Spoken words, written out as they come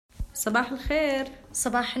صباح الخير.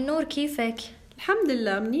 صباح النور، كيفك؟ الحمد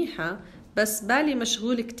لله منيحة، بس بالي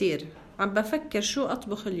مشغول كتير. عم بفكر شو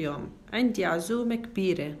أطبخ اليوم. عندي عزومة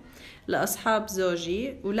كبيرة لأصحاب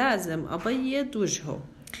زوجي ولازم أبيض وجهه.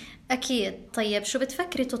 أكيد. طيب شو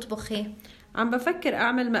بتفكري تطبخي؟ عم بفكر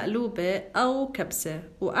أعمل مقلوبة أو كبسة،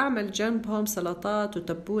 وأعمل جنبهم سلطات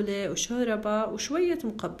وتبولة وشوربة وشوية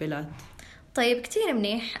مقبلات. طيب كتير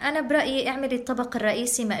منيح، أنا برأيي اعملي الطبق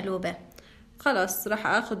الرئيسي مقلوبة. خلص رح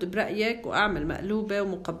أخذ برأيك وأعمل مقلوبة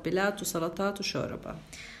ومقبلات وسلطات وشوربة.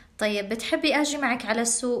 طيب بتحبي أجي معك على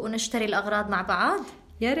السوق ونشتري الأغراض مع بعض؟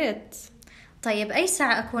 يا ريت. طيب أي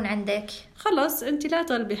ساعة أكون عندك؟ خلص انت لا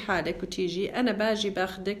تغلبي حالك وتيجي، أنا باجي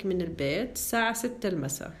باخدك من البيت الساعة 6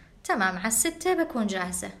 المساء. تمام، على 6 بكون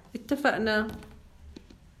جاهزة. اتفقنا.